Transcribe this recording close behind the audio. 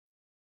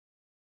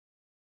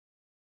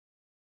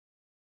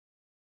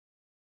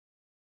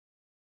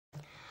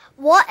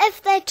What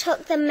if they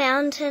took the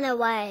mountain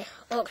away?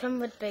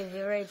 Auckland would be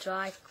very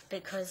dry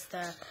because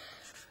the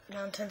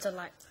mountains are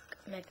like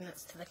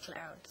magnets to the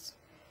clouds.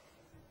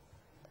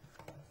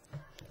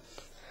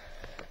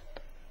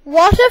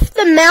 What if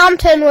the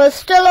mountain was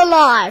still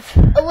alive?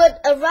 It would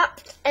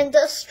erupt and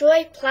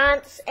destroy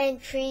plants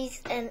and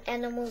trees and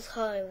animals'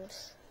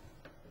 homes.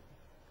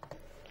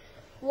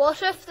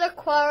 What if the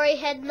quarry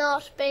had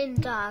not been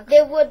dug?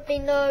 There would be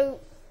no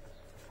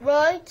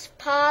roads,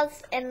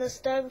 paths, and the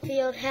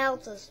stone-field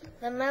houses.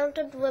 The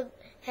mountain would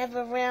have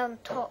a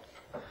round top.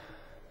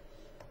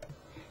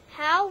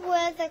 How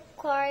were the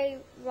quarry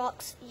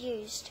rocks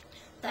used?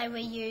 They were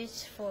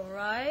used for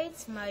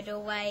roads,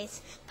 motorways,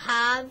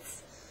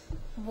 paths,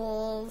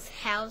 walls,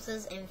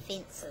 houses and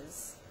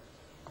fences.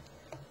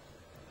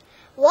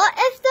 What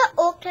if the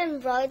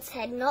Auckland roads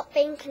had not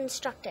been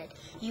constructed?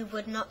 You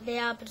would not be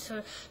able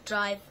to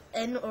drive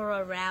in or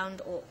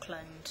around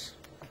Auckland.